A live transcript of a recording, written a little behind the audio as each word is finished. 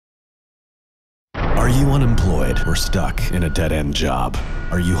Are you unemployed or stuck in a dead-end job?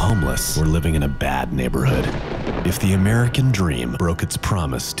 Are you homeless or living in a bad neighborhood? If the American dream broke its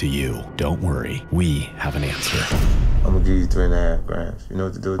promise to you, don't worry, we have an answer. I'm gonna give you $3.5 grand. You know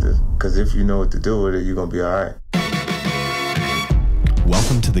what to do with this? Because if you know what to do with it, you're gonna be all right.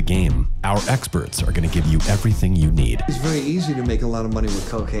 Welcome to the game. Our experts are going to give you everything you need. It's very easy to make a lot of money with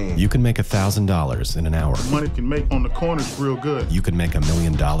cocaine. You can make $1,000 in an hour. The money can make on the corners real good. You can make $1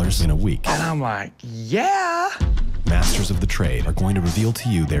 million in a week. And I'm like, yeah! Masters of the trade are going to reveal to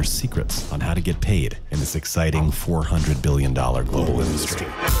you their secrets on how to get paid in this exciting $400 billion global industry.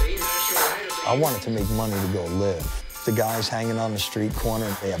 I wanted to make money to go live. The guys hanging on the street corner,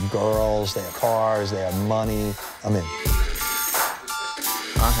 they have girls, they have cars, they have money. I'm in.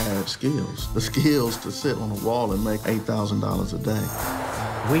 I had skills. The skills to sit on a wall and make $8,000 a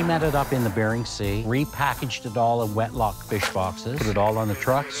day. We met it up in the Bering Sea, repackaged it all in wet-locked fish boxes, put it all on the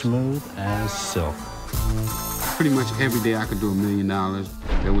truck, smooth as silk. Pretty much every day I could do $1 million.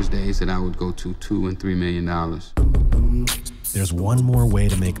 There was days that I would go to $2 and $3 million. There's one more way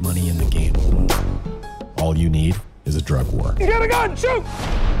to make money in the game. All you need is a drug war. Get a gun, shoot!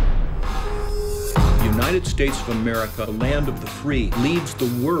 The United States of America, the land of the free, leads the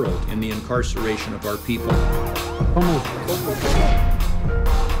world in the incarceration of our people.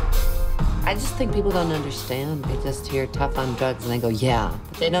 I just think people don't understand. They just hear tough on drugs and they go, yeah.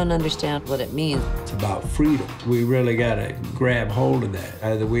 But they don't understand what it means. It's about freedom. We really got to grab hold of that.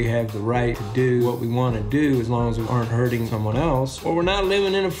 Either we have the right to do what we want to do as long as we aren't hurting someone else, or we're not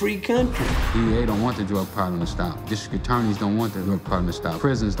living in a free country. DEA don't want the drug problem to stop. District attorneys don't want the drug problem to stop.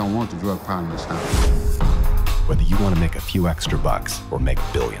 Prisons don't want the drug problem to stop. Whether you want to make a few extra bucks or make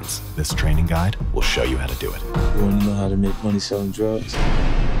billions, this training guide will show you how to do it. You wanna know how to make money selling drugs?